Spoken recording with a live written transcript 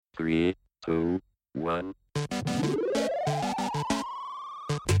3, 2, 1.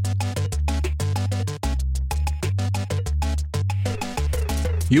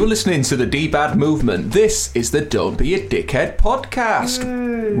 You're listening to the D-Bad Movement. This is the Don't Be a Dickhead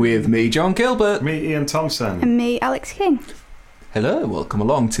podcast. With me, John Gilbert. Me, Ian Thompson. And me, Alex King. Hello, welcome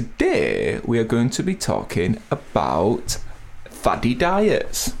along. Today, we are going to be talking about faddy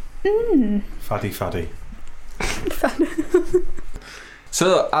diets. Faddy.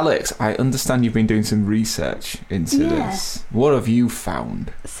 So, Alex, I understand you've been doing some research into this. What have you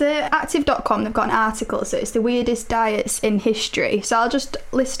found? So, Active.com, they've got an article, so it's the weirdest diets in history. So, I'll just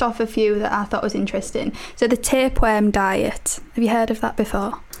list off a few that I thought was interesting. So, the tapeworm diet. Have you heard of that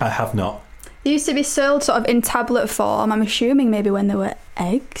before? I have not. They used to be sold sort of in tablet form, I'm assuming maybe when they were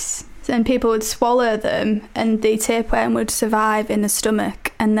eggs. And people would swallow them, and the tapeworm would survive in the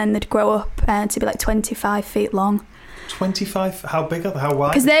stomach, and then they'd grow up to be like 25 feet long. 25? How big are they? How wide?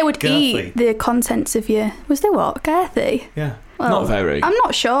 Because they would Girthy? eat the contents of your... Was they what? Girthy? Yeah. Well, Not very. I'm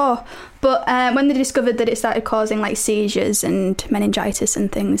not sure. But when they discovered that it started causing like seizures and meningitis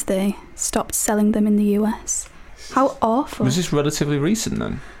and things, they stopped selling them in the US. How awful. Was this relatively recent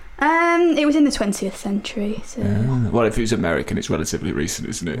then? It was in the 20th century. So. Well, if it was American, it's relatively recent,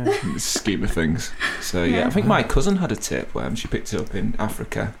 isn't it? Yeah. In the scheme of things. So, yeah, I think my cousin had a tapeworm. She picked it up in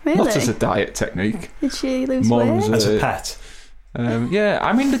Africa. Really? Not as a diet technique. Did she lose Mum's weight? As a pet. Yeah,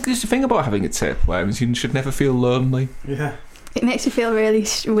 I mean, the thing about having a tapeworm is you should never feel lonely. Yeah. It makes me feel really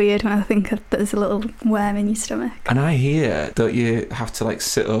weird when I think of there's a little worm in your stomach. And I hear that you have to like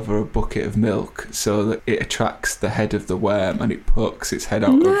sit over a bucket of milk so that it attracts the head of the worm and it pokes its head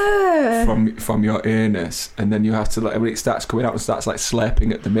out from your anus, and then you have to like when it starts coming out and starts like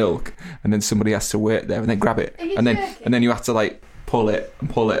slurping at the milk, and then somebody has to wait there and then grab it, and then you have to like pull it and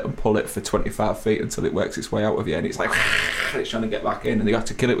pull it and pull it for 25 feet until it works its way out of you, and it's like it's trying to get back in, and you have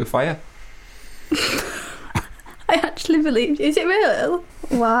to kill it with fire. I actually believe. Is it real?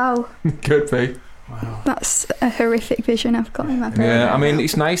 Wow. Could be. Wow. That's a horrific vision I've got in my brain. Yeah, right I mean, now.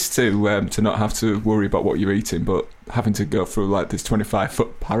 it's nice to not have to worry about what you're eating, but having to go through like this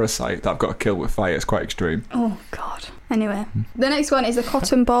 25-foot parasite that I've got to kill with fire is quite extreme. Oh, God. Anyway, the next one is the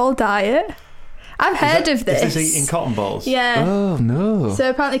cotton ball diet. I've heard of this. Is this eating cotton balls? Yeah. Oh, no. So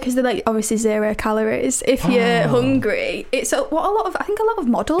apparently, because they're like obviously 0 calories. If you're hungry, it's I think a lot of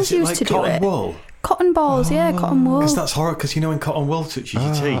models Is it used like to do cotton it. wool? Cotton balls, yeah, cotton wool. Because that's horrible. Because you know when cotton wool touches your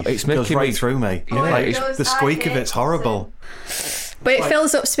teeth, it's it goes making right me- through me. Yeah. Like, It goes- the squeak I of hate it's horrible. But it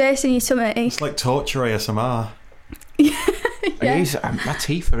fills up space in your tummy. It's like torture ASMR. It is, my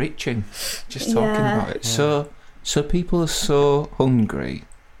teeth are itching just talking Yeah. about it. So people are so hungry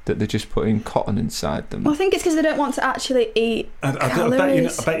that they're just putting cotton inside them. Well, I think it's because they don't want to actually eat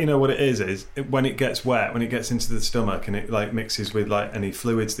calories. I bet you know what it is when it gets wet, when it gets into the stomach and it like mixes with like any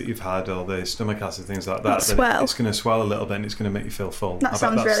fluids that you've had or the stomach acid, things like that, then swell. it's going to swell a little bit and it's going to make you feel full. That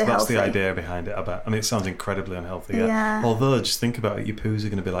sounds really That's the healthy. idea behind it, I bet. I mean, it sounds incredibly unhealthy. Yeah. Although, just think about it, your poos are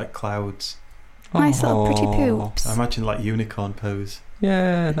going to be like clouds. Nice little pretty Oh. poops. I imagine like unicorn poos.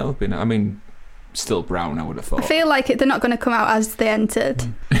 Yeah, that would be nice. I mean, still brown, I would have I thought. feel like they're not going to come out as they entered.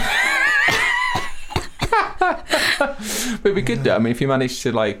 But it'd be good though. I mean, if you managed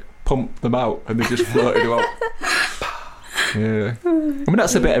to like pump them out and they just floated out. Yeah. I mean,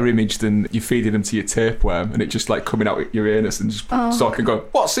 that's a better image than you feeding them to your tapeworm and it just like coming out your anus and just stalking going,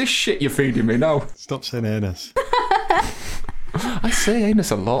 what's this shit you're feeding me now? Stop saying anus. I say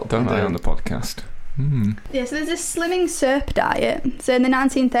anus a lot, don't I, on the podcast? Yeah, so there's this slimming syrup diet. So in the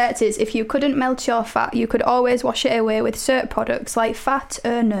 1930s, if you couldn't melt your fat, you could always wash it away with syrup products like Fat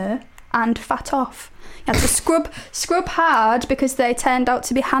Erner and Fat Off. You had to scrub hard because they turned out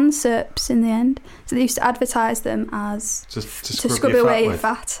to be hand syrups in the end. So they used to advertise them as Just to scrub away your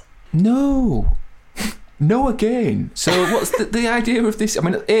fat. No again. So what's the idea of this? I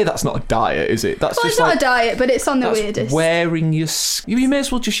mean, that's not a diet, is it? That's Well, just it's not like a diet, but it's on the that's weirdest. wearing your... You may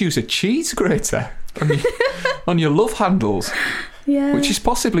as well just use a cheese grater on your love handles, Yeah, which is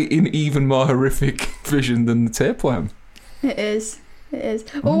possibly in even more horrific vision than the tapeworm. it is.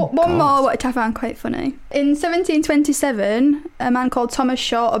 Well, one more, which I found quite funny. In 1727, a man called Thomas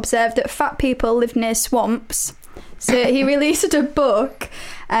Short observed that fat people lived near swamps. So he released a book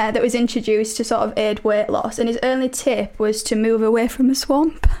that was introduced to sort of aid weight loss, and his only tip was to move away from a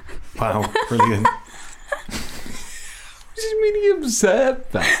swamp. Wow, brilliant. What do you mean he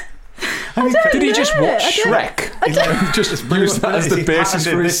observed that? Did he just watch Shrek? Just use that as the basis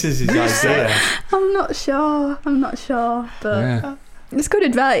for his... This is his idea. I'm not sure, but Yeah. it's good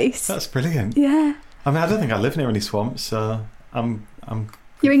advice. That's brilliant. Yeah. I mean, I don't think I live near any swamps, so I'm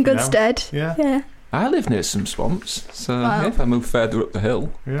You're in good now. stead. Yeah. Yeah. I live near some swamps, so Wow. if I move further up the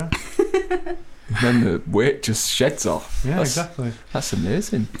hill, Yeah, then the weight just sheds off. yeah, That's- exactly. That's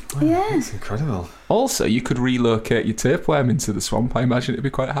amazing. Yeah. It's incredible. Also, you could relocate your tapeworm into the swamp. I imagine it'd be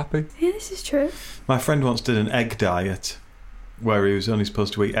quite happy. Yeah, this is true. My friend once did an egg diet where he was only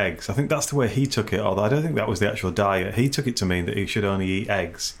supposed to eat eggs. I think that's the way he took it, although I don't think that was the actual diet. He took it to mean that he should only eat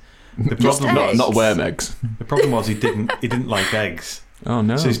eggs. The Just problem, eggs? Not worm eggs. the problem was he didn't like eggs. Oh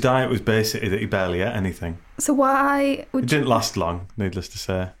no. So his diet was basically that he barely ate anything. So why It would you... didn't last long, needless to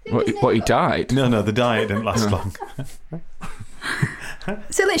say. What, he died? No, the diet didn't last long.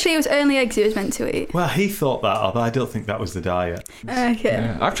 So literally it was only eggs he was meant to eat? Well, he thought that, although I don't think that was the diet. Okay.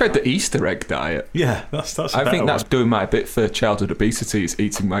 Yeah. I've tried the Easter egg diet. Yeah, that's a I better think that's one. doing my bit for childhood obesity, is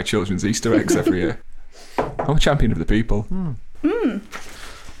eating my children's Easter eggs every year. I'm a champion of the people.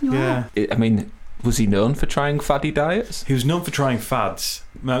 Yeah. I mean, was he known for trying faddy diets? He was known for trying fads.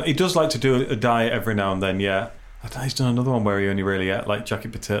 Now, he does like to do a diet every now and then, yeah. I think he's done another one where he only really ate like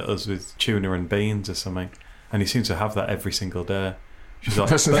jacket potatoes with tuna and beans or something. And he seems to have that every single day. She's like,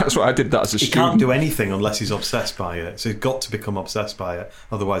 That's what I did that as a he student. can't do anything unless he's obsessed by it. So he's got to become obsessed by it.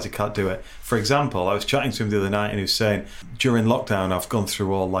 Otherwise, he can't do it. For example, I was chatting to him the other night and he was saying, during lockdown, I've gone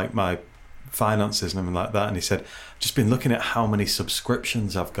through all like my finances and everything like that. And he said, I've just been looking at how many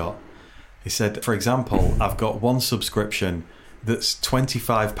subscriptions I've got. He said, for example, I've got one subscription that's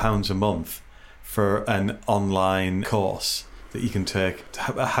 £25 a month for an online course that you can take,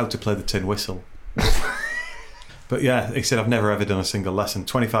 how to play the tin whistle. But yeah, he said, I've never ever done a single lesson.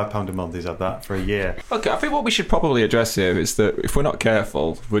 £25 a month, he's had that for a year. Okay, I think what we should probably address here is that if we're not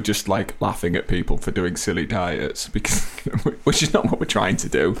careful, we're just like laughing at people for doing silly diets, because which is not what we're trying to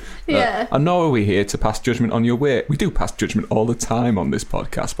do. Yeah. And nor are we here to pass judgment on your weight. We do pass judgment all the time on this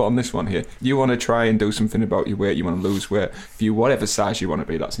podcast, but on this one here, you want to try and do something about your weight, you want to lose weight. If you whatever size you want to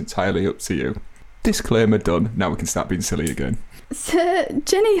be, that's entirely up to you. Disclaimer done. Now we can start being silly again. So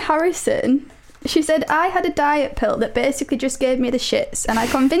Jenny Harrison, she said, I had a diet pill that basically just gave me the shits, and I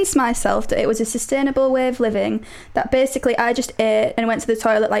convinced myself that it was a sustainable way of living, that basically I just ate and went to the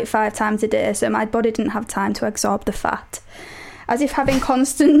toilet like 5 times a day, so my body didn't have time to absorb the fat. As if having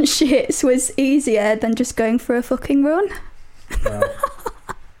constant shits was easier than just going for a fucking run.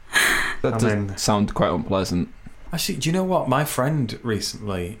 That does sound quite unpleasant. Actually, do you know what? My friend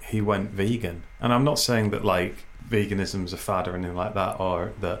recently, he went vegan. And I'm not saying that, like, veganism's a fad or anything like that,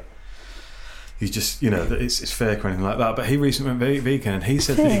 or that he's just, you know, that it's fake or anything like that. But he recently went vegan, and he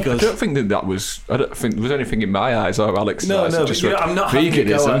said that he I goes... don't think that was... I don't think there was anything in my eyes or Alex's No, eyes. no, Just but, you know, I'm not having a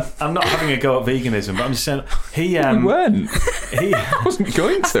go veganism. at, I'm not having a go at veganism, but I'm just saying he We weren't. he I wasn't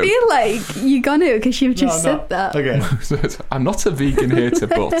going I to. feel like you're gonna, because you've just No, I'm said that. Okay. I'm not a vegan here to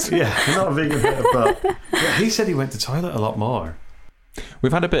butt. Yeah, I'm not a vegan hater, but yeah, he said he went to toilet a lot more.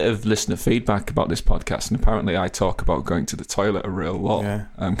 We've had a bit of listener feedback about this podcast, and apparently I talk about going to the toilet a real lot. Yeah.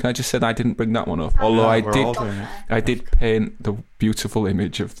 Can I just say that I didn't bring that one up? Although We're all doing it. I did paint the beautiful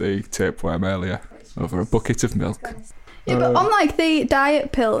image of the tapeworm earlier over a bucket of milk. Yeah, but on like the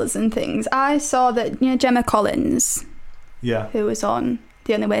diet pills and things, I saw that, you know, Gemma Collins, Yeah. who was on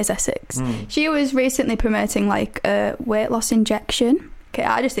The Only Way is Essex, she was recently promoting like a weight loss injection. Okay,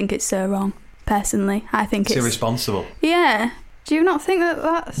 I just think it's so wrong, personally. I think It's it's... irresponsible. Yeah. Do you not think that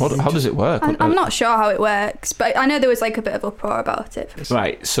that's... How does it work? I'm not sure how it works, but I know there was like a bit of uproar about it.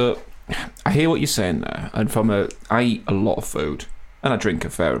 Right, so I hear what you're saying there, and I eat a lot of food, and I drink a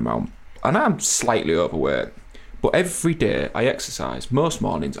fair amount, and I'm slightly overweight, but every day I exercise. Most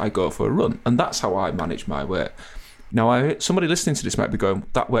mornings I go for a run, and that's how I manage my weight. Now, somebody listening to this might be going,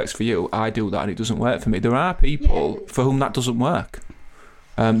 that works for you, I do that, and it doesn't work for me. There are people for whom that doesn't work.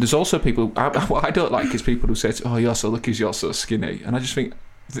 There's also people, what I don't like is people who say, oh, you're so lucky, you're so skinny. And I just think,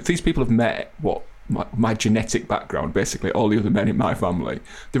 these people have met what my genetic background, basically all the other men in my family.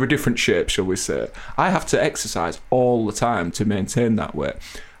 They're a different shape, shall we say. I have to exercise all the time to maintain that weight.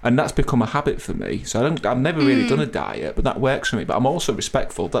 And that's become a habit for me. So I've never really done a diet, but that works for me. But I'm also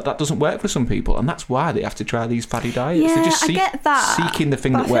respectful that that doesn't work for some people, and that's why they have to try these faddy diets. Yeah, They're just I get that. seeking the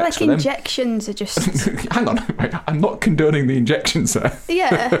thing But that I feel works like for injections are just... them. Hang on, I'm not condoning the injections there.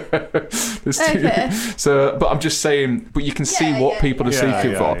 Yeah. Okay. So, but I'm just saying. But you can see what people are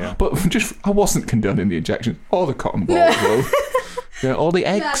seeking for. yeah. But I wasn't condoning the injections or the cotton balls, though. Yeah, all the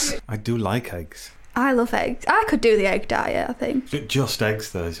eggs. I do like eggs. I love eggs. I could do the egg diet, I think. Just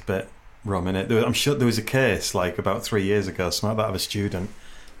eggs, though, is a bit rum in it. I'm sure there was a case, like, about 3 years ago, something like that, of a student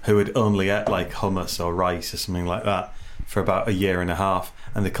who had only ate, like, hummus or rice or something like that for about a year and a half,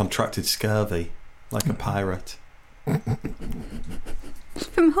 and they contracted scurvy, like a pirate.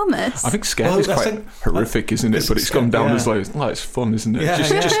 For from hummus? I think scurvy is quite horrific, isn't it? But it's gone down as like, it's fun, isn't it?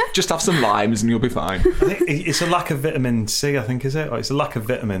 Yeah, just have some limes and you'll be fine. I think it's a lack of vitamin C, I think, is it? Or it's a lack of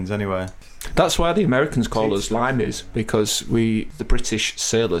vitamins anyway. That's why the Americans call us limeys, because the British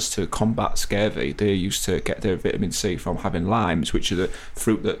sailors, to combat scurvy, they used to get their vitamin C from having limes, which are the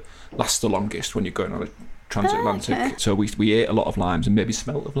fruit that lasts the longest when you're going on a transatlantic. Okay. So we ate a lot of limes and maybe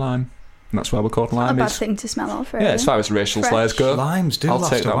smelt of lime. And that's why we're called limeys. Not a bad thing to smell of, really. Yeah, as far as racial slurs go. Limes do I'll last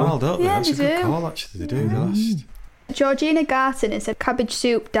take a that while, one. don't they? Yeah, That's they a good do. call, actually. They do. They last. Georgina Garton has said cabbage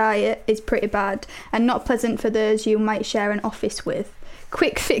soup diet is pretty bad and not pleasant for those you might share an office with.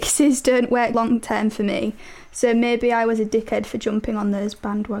 Quick fixes don't work long term for me, so maybe I was a dickhead for jumping on those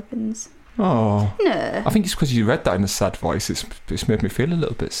bandwagons. Oh. No. I think it's because you read that in a sad voice. It's made me feel a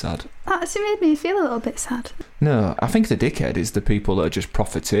little bit sad. That's made me feel a little bit sad. No, I think the dickhead is the people that are just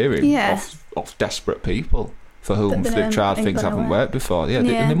profiteering Yeah. off desperate people for whom But they've tried ain't things gonna haven't work. worked before. Yeah,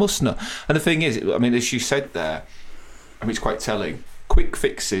 Yeah. and they must know. And the thing is, I mean, as you said there, I mean, it's quite telling. Quick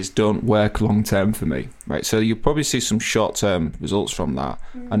fixes don't work long term for me, right? So you'll probably see some short term results from that,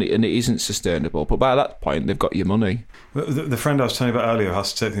 and it isn't sustainable. But by that point, they've got your money. The friend I was telling you about earlier who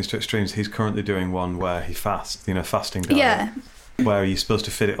has to take things to extremes. He's currently doing one where he fasts, fasting diet. Yeah. Where you're supposed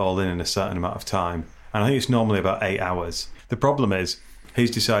to fit it all in a certain amount of time. And I think it's normally about 8 hours. The problem is,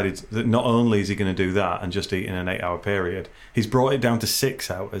 he's decided that not only is he going to do that and just eat in an 8-hour period, he's brought it down to 6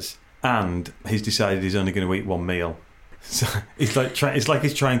 hours, and he's decided he's only going to eat one meal. So it's like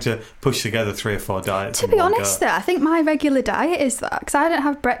he's trying to push together 3 or 4 diets. To be honest, though, I think my regular diet is that, because I don't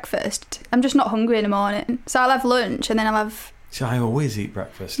have breakfast. I'm just not hungry in the morning. So I'll have lunch and then I'll have... See, I always eat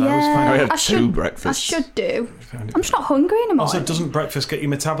breakfast. Yeah, I always find I had I two should- breakfasts. I should do. I'm just not hungry in the morning. Also, doesn't breakfast get your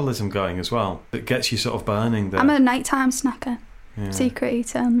metabolism going as well? It gets you sort of burning. I'm a nighttime snacker. Yeah. Secret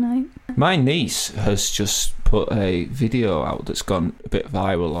eater at night. My niece has just put a video out that's gone a bit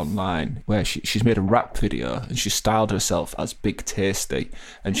viral online where she's made a rap video and she's styled herself as Big Tasty,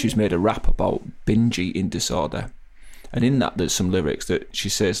 and she's made a rap about binge eating disorder. And in that there's some lyrics that she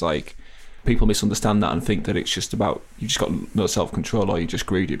says, like, people misunderstand that and think that it's just about you just got no self-control or you're just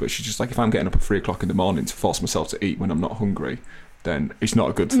greedy, but she's just like, if I'm getting up at 3 o'clock in the morning to force myself to eat when I'm not hungry, then it's not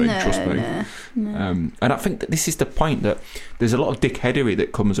a good thing, trust me. No. And I think that this is the point, that there's a lot of dickheadery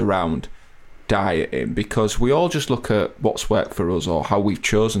that comes around dieting, because we all just look at what's worked for us or how we've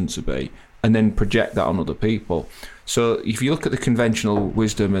chosen to be and then project that on other people. So if you look at the conventional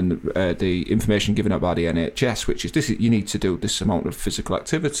wisdom and the information given out by the NHS, which is you need to do this amount of physical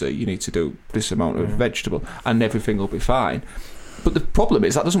activity, you need to do this amount of vegetable, and everything will be fine. But the problem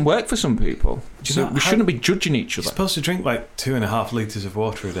is that doesn't work for some people. So we shouldn't be judging each other. You're supposed to drink like 2.5 litres of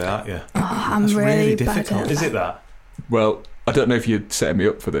water a day, aren't you? Oh, I'm That's really difficult. bad at Is it that? Well, I don't know if you're setting me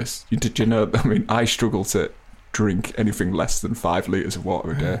up for this. Did you know? I mean, I struggle to drink anything less than 5 litres of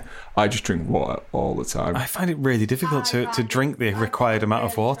water a day. I just drink water all the time. I find it really difficult to drink the required amount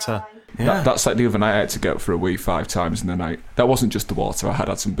of water. Yeah. That's like the other night I had to get up for a wee 5 times in the night. That wasn't just the water. I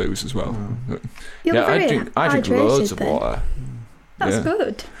had some booze as well. But, You're yeah, very I drink hydrated loads of then. water. That's Yeah.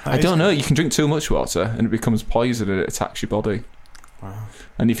 good. I don't know. You can drink too much water and it becomes poison and it attacks your body. Wow.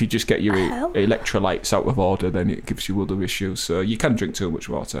 And if you just get your Hell. electrolytes out of order, then it gives you other issues. So you can drink too much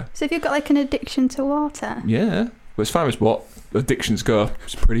water. So if you've got like an addiction to water, Yeah. But as far as what addictions go,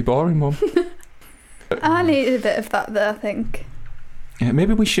 it's a pretty boring one. I need a bit of that though, I think. Yeah,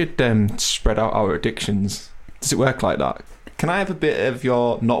 maybe we should spread out our addictions. Does it work like that? Can I have a bit of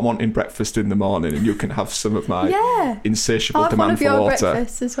your not wanting breakfast in the morning and you can have some of my Yeah. insatiable I'll have one demand of for your water?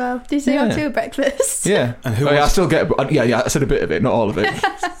 breakfasts as well. Do you say you Yeah. have 2 breakfasts? Yeah. And who Oh, yeah, I wants- still get I said a bit of it, not all of it.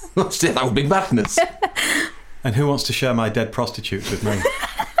 That would be madness. And who wants to share my dead prostitutes with me?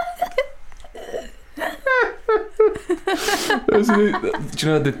 Do you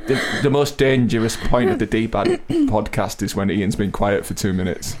know the most dangerous point of the D-Bad podcast is when Ian's been quiet for 2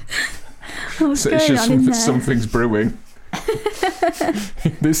 minutes. What's So it's going just on in there? something's brewing.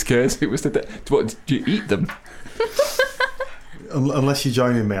 In this case, it was what did you eat them? Unless you're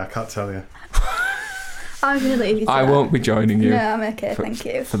joining me, I can't tell you. I'm going to leave you to I that. won't be joining you No, I'm okay, thank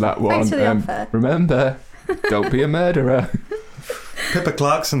you. for that one. Thanks for the offer. Remember, don't be a murderer. Pippa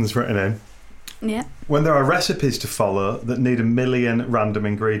Clarkson's written in. Yeah. When there are recipes to follow that need 1 million random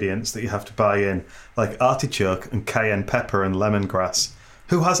ingredients that you have to buy in, like artichoke and cayenne pepper and lemongrass,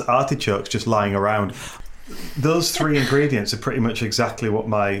 who has artichokes just lying around? Those 3 ingredients are pretty much exactly what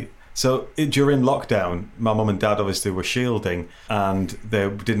during lockdown, my mum and dad obviously were shielding and they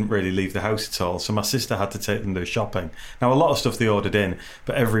didn't really leave the house at all. So my sister had to take them to shopping. Now, a lot of stuff they ordered in,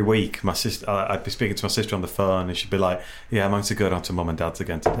 but every week I'd be speaking to my sister on the phone and she'd be like, yeah, I'm going to go down to mum and dad's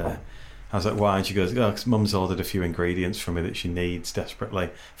again today. I was like, why? And she goes, oh, because Mum's ordered a few ingredients for me that she needs desperately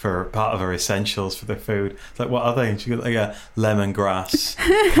for part of her essentials for the food. It's like, what are they? And she goes, lemongrass,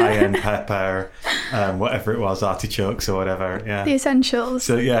 cayenne pepper, whatever it was, artichokes or whatever. Yeah. The essentials.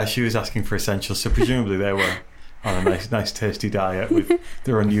 So, yeah, she was asking for essentials. So, presumably they were on a nice tasty diet with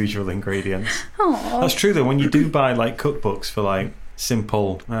their unusual ingredients. Aww. That's true, though. When you do buy, like, cookbooks for, like,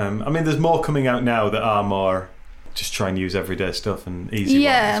 simple... I mean, there's more coming out now that are more... just try and use everyday stuff and easy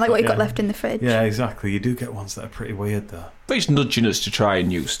ones. Like what you got left in the fridge. Yeah, exactly. You do get ones that are pretty weird, though. But it's nudging us to try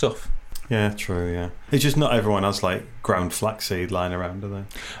new stuff. Yeah, true, yeah. It's just not everyone has, like, ground flaxseed lying around, do they?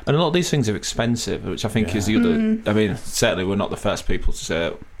 And a lot of these things are expensive, which I think is the other... I mean, certainly we're not the first people to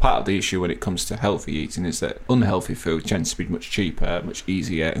say part of the issue when it comes to healthy eating is that unhealthy food tends to be much cheaper, much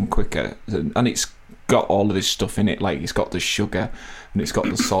easier and quicker. And it's got all of this stuff in it, like it's got the sugar and it's got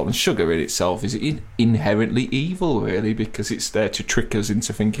the salt, and sugar in itself is inherently evil, really, because it's there to trick us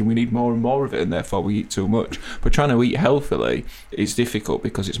into thinking we need more and more of it and therefore we eat too much. But trying to eat healthily is difficult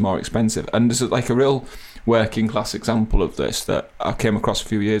because it's more expensive. And there's like a real working class example of this that I came across a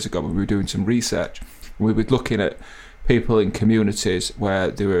few years ago when we were doing some research. We were looking at people in communities where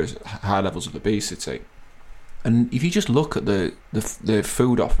there were high levels of obesity. And if you just look at the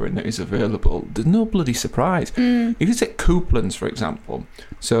food offering that is available, there's no bloody surprise. If you take Coupland's, for example,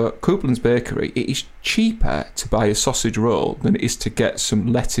 so Coupland's Bakery, it is cheaper to buy a sausage roll than it is to get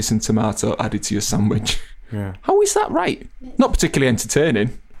some lettuce and tomato added to your sandwich. Yeah. How is that right? Not particularly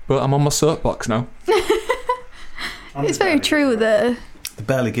entertaining, but I'm on my soapbox now. It's very true that... They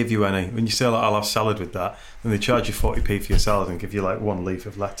barely give you any. When you say, like, I'll have salad with that, then they charge you 40p for your salad and give you, like, one leaf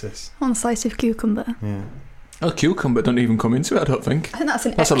of lettuce. One slice of cucumber. Yeah. Oh, cucumber don't even come into it, I don't think. I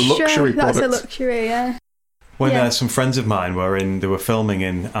think that's a luxury product. That's a luxury, yeah. When some friends of mine they were filming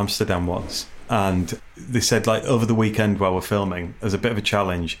in Amsterdam once, and they said, like, over the weekend while we're filming, as a bit of a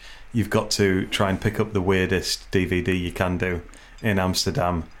challenge, you've got to try and pick up the weirdest DVD you can do in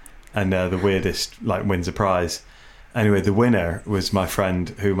Amsterdam, and the weirdest, like, wins a prize. Anyway, the winner was my friend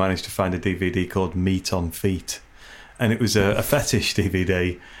who managed to find a DVD called Meat on Feet, and it was a fetish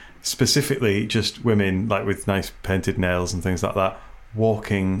DVD. Specifically just women, like, with nice painted nails and things like that,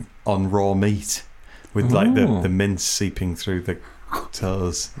 walking on raw meat with like the mince seeping through the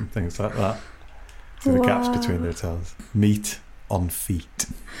toes and things like that, through the gaps between their toes. Meat on feet.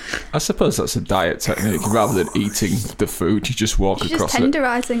 I suppose that's a diet technique. Rather than eating the food, you just walk across it. Just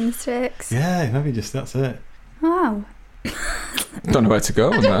tenderising the sticks. Yeah, maybe just that's it. Wow. Don't know where to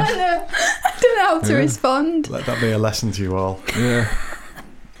go on that. I don't know how to respond. Let that be a lesson to you all. Yeah.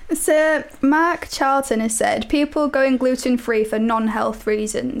 So, Mark Charlton has said, people going gluten-free for non-health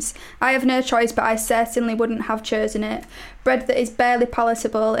reasons. I have no choice, but I certainly wouldn't have chosen it. Bread that is barely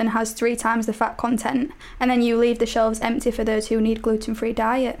palatable and has 3 times the fat content. And then you leave the shelves empty for those who need gluten-free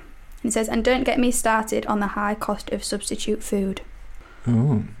diet. He says, and don't get me started on the high cost of substitute food.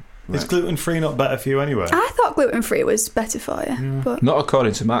 Oh. Is gluten-free not better for you anyway? I thought gluten-free was better for you. But not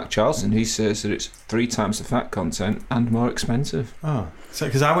according to Mark Charlton. He says that it's 3 times the fat content and more expensive. Oh. So,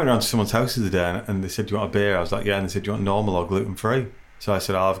 because I went around to someone's house the other day and they said, do you want a beer? I was like, yeah. And they said, do you want normal or gluten-free? So I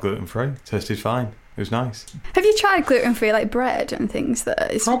said, I'll have gluten-free. Tasted fine. It was nice. Have you tried gluten-free, like bread and things?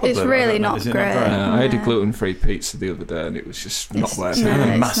 It's really not great. I had a gluten-free pizza the other day and it was just not worth it.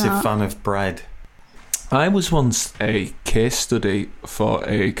 I'm a massive fan of bread. I was once a case study for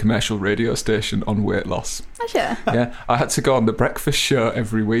a commercial radio station on weight loss. Oh, sure. Yeah, I had to go on the breakfast show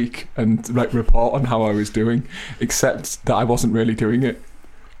every week and report on how I was doing, except that I wasn't really doing it.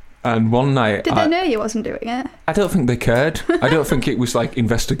 And one night... Did they know you wasn't doing it? I don't think they cared. I don't think it was like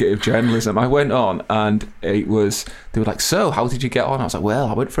investigative journalism. I went on and it was... They were like, so, how did you get on? I was like, well,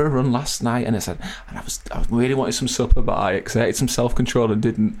 I went for a run last night and I really wanted some supper, but I exerted some self-control and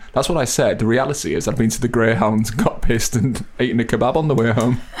didn't. That's what I said. The reality is I'd been to the Greyhound, got pissed and eaten a kebab on the way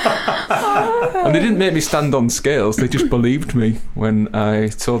home. And they didn't make me stand on scales. They just believed me when I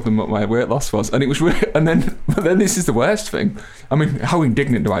told them what my weight loss was. And it was weird. But then this is the worst thing. I mean, how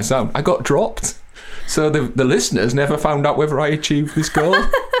indignant do I sound? I got dropped. So the listeners never found out whether I achieved this goal.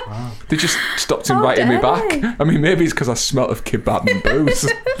 Wow. They just stopped inviting me back. I mean, maybe it's because I smelt of kebab and booze.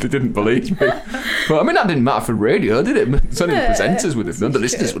 They didn't believe me. But I mean, that didn't matter for radio, did it? It's only the presenters would have done. The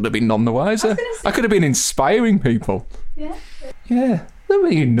listeners would have been none the wiser. I could have been inspiring people. Yeah. Yeah. I don't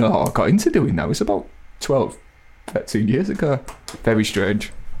really know how I got into doing that. It was about 12, 13 years ago. Very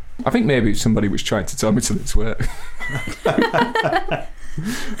strange. I think maybe somebody was trying to tell me to lose weight.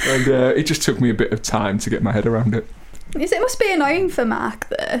 And it just took me a bit of time to get my head around it. It must be annoying for Mark,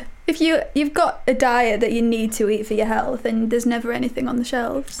 though. you've got a diet that you need to eat for your health, and there's never anything on the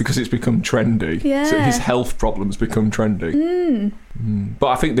shelves. Because it's become trendy. Yeah. So his health problems become trendy. Mm. But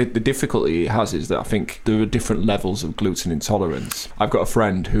I think the difficulty it has is that I think there are different levels of gluten intolerance. I've got a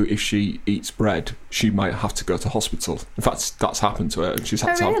friend who, if she eats bread, she might have to go to hospital. In fact, that's happened to her. She's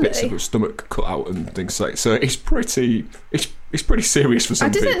had to have bits of her stomach cut out and things like that. So it's pretty serious for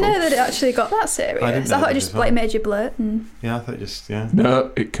some people. I didn't know that it actually got that serious. I thought it just made you bloat. Yeah, I thought yeah.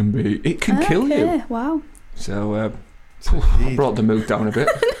 No, it can kill you. Wow. So I brought the mood down a bit.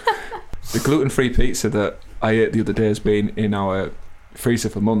 The gluten-free pizza that I ate the other day has been in our freezer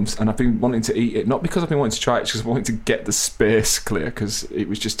for months, and I've been wanting to eat it, not because I've been wanting to try it, just because I wanted to get the space clear, because it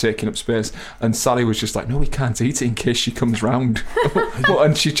was just taking up space. And Sally was just like, no, we can't eat it in case she comes round.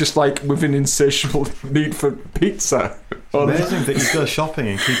 And she's just like with an insatiable need for pizza. Amazing that you go shopping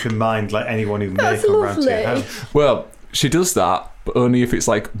and keep in mind like anyone who may come round to your house. Well, she does that, but only if it's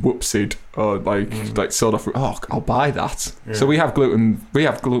like whoopsied or like soda fruit. Oh, I'll buy that. Yeah. So we have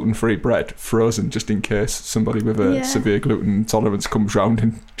gluten-free bread frozen just in case somebody with a severe gluten intolerance comes round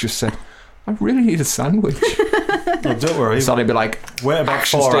and just said, I really need a sandwich. Well, don't worry. So I'd be like, wait about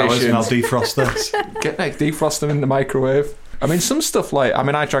 4 hours and I'll defrost this. Defrost them in the microwave. I mean, some stuff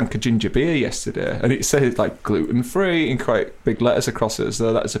I drank a ginger beer yesterday and it said like gluten-free in quite big letters across it,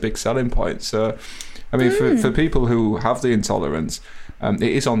 so that's a big selling point. So I mean, for people who have the intolerance, it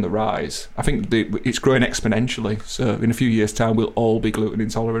is on the rise. I think it's growing exponentially. So in a few years' time, we'll all be gluten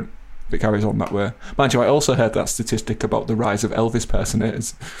intolerant. If it carries on that way. Mind you, I also heard that statistic about the rise of Elvis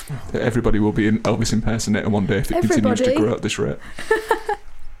impersonators. That everybody will be an Elvis impersonator one day if it continues to grow at this rate.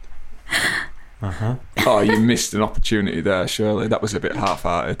 Oh, you missed an opportunity there, Shirley. That was a bit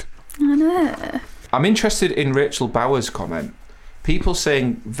half-hearted. I know. I'm interested in Rachel Bauer's comment. People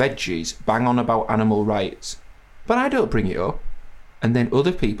saying veggies bang on about animal rights, but I don't bring it up. And then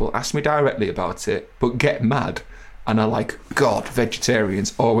other people ask me directly about it, but get mad and are like, God,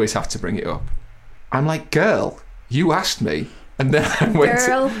 vegetarians always have to bring it up. I'm like, girl, you asked me, and then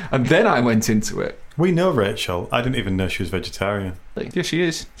I went into it. We know Rachel. I didn't even know she was vegetarian. Yeah, she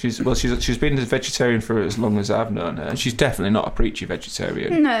is. She's been a vegetarian for as long as I've known her, and she's definitely not a preachy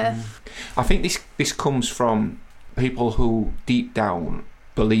vegetarian. No. I think this comes from people who deep down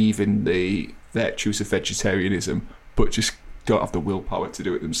believe in the virtues of vegetarianism, but just don't have the willpower to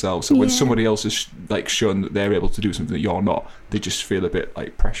do it themselves. So when somebody else has like shown that they're able to do something that you're not, they just feel a bit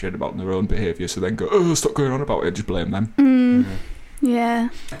like pressured about their own behaviour. So then go, oh, stop going on about it, just blame them. Yeah,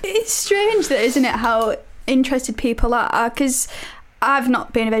 it's strange that, isn't it, how interested people are, because I've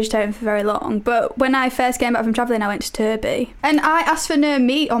not been a vegetarian for very long, but when I first came back from travelling, I went to Turby and I asked for no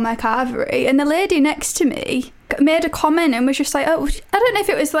meat on my carvery, and the lady next to me made a comment and was just like, oh, I don't know if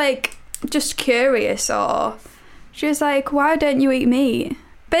it was like just curious, or she was like, why don't you eat meat?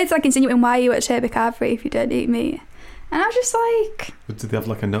 But it's like insinuating, why are you at Turby Carvery if you don't eat meat? And I was just like, but did they have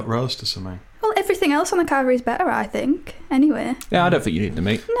like a nut roast or something? Well, everything else on the carvery is better, I think. Anyway. Yeah, I don't think you need the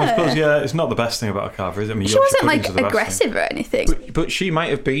meat. No. I suppose, it's not the best thing about a carvery, is it? I mean, she wasn't like aggressive or anything. But she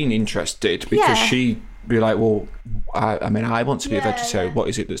might have been interested because she'd be like, well, I want to be a vegetarian. What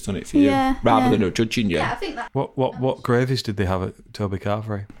is it that's done it for you? Rather than her judging you. Yeah, I think that. What gravies did they have at Turby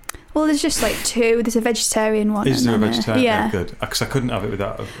Carvery? Well, there's just like two. There's a vegetarian one. Is there a vegetarian? Yeah. Good. Because I couldn't have it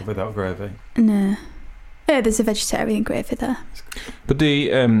without gravy. No. Yeah, there's a vegetarian gravy there. But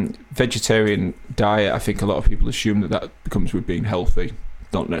the vegetarian diet, I think a lot of people assume that becomes with being healthy.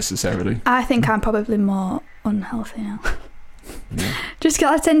 Not necessarily. I think I'm probably more unhealthy now. Just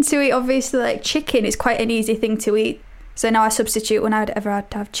because I tend to eat, obviously, like chicken is quite an easy thing to eat. So now I substitute when I'd ever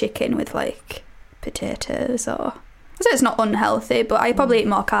had to have chicken with like potatoes or... So it's not unhealthy, but I probably eat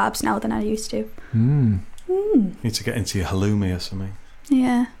more carbs now than I used to. Need to get into your halloumi or something.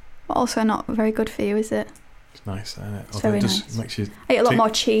 Yeah. But also not very good for you, is it? It's nice, isn't it? It's very nice. Makes you I eat a lot more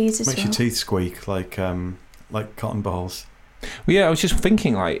cheese as well. Makes your teeth squeak like cotton balls. Well, yeah, I was just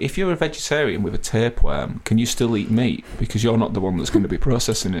thinking, like, if you're a vegetarian with a tapeworm, can you still eat meat? Because you're not the one that's going to be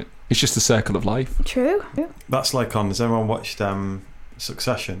processing it. It's just a circle of life. True. That's like has everyone watched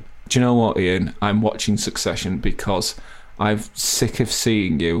Succession? Do you know what, Ian? I'm watching Succession because I'm sick of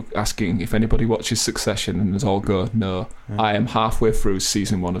seeing you asking if anybody watches Succession and it's all go, no. Yeah. I am halfway through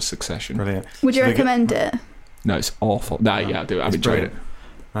season 1 of Succession. Brilliant. Would you recommend it? No, it's awful. Yeah, I do. I've enjoyed it.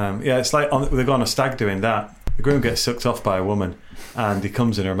 It's like they go on a stag doing that. The groom gets sucked off by a woman and he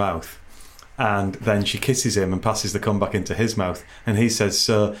comes in her mouth. And then she kisses him and passes the cum back into his mouth. And he says,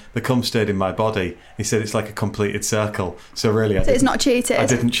 so the cum stayed in my body. He said it's like a completed circle. So really, it's not cheated. I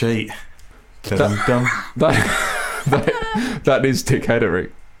didn't cheat. That is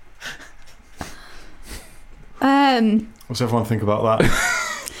dickheadery. What's everyone think about that?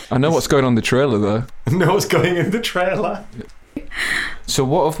 I know what's going on in the trailer, though. Know what's going in the trailer. So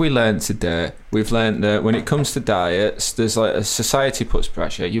what have we learned today? We've learned that when it comes to diets, there's like a society puts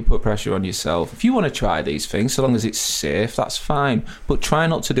pressure. You put pressure on yourself. If you want to try these things, so long as it's safe, that's fine. But try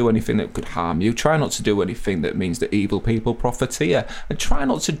not to do anything that could harm you. Try not to do anything that means that evil people profiteer. And try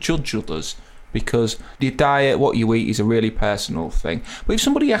not to judge others. Because your diet, what you eat, is a really personal thing. But if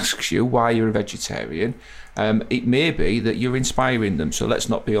somebody asks you why you're a vegetarian, it may be that you're inspiring them. So let's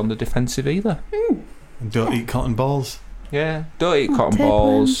not be on the defensive either. And don't eat cotton balls. Yeah, don't eat cotton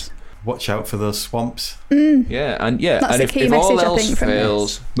balls. Watch out for those swamps. Yeah, and That's the if key message, all I else think, from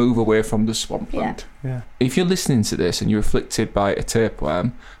fails, move away from the swampland. Yeah. If you're listening to this and you're afflicted by a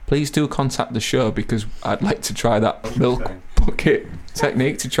tapeworm, please do contact the show, because I'd like to try that milk bucket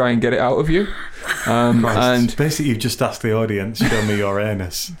technique to try and get it out of you. And basically, you've just asked the audience, show me your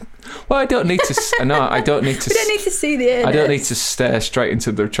anus. well, I don't need to. No, I don't need to. We don't need to see the anus. I don't need to stare straight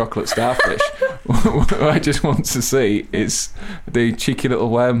into the chocolate starfish. What I just want to see is the cheeky little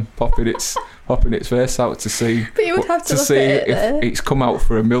worm popping its face out to see. But you would have to look see at it, if though. it's come out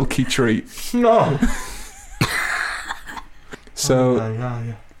for a milky treat. No. So,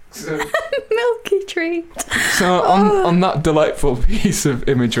 Milky treat. so on that delightful piece of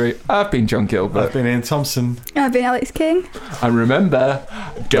imagery, I've been John Gilbert. I've been Ian Thompson. I've been Alex King. And remember,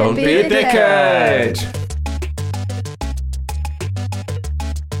 don't be a dickhead.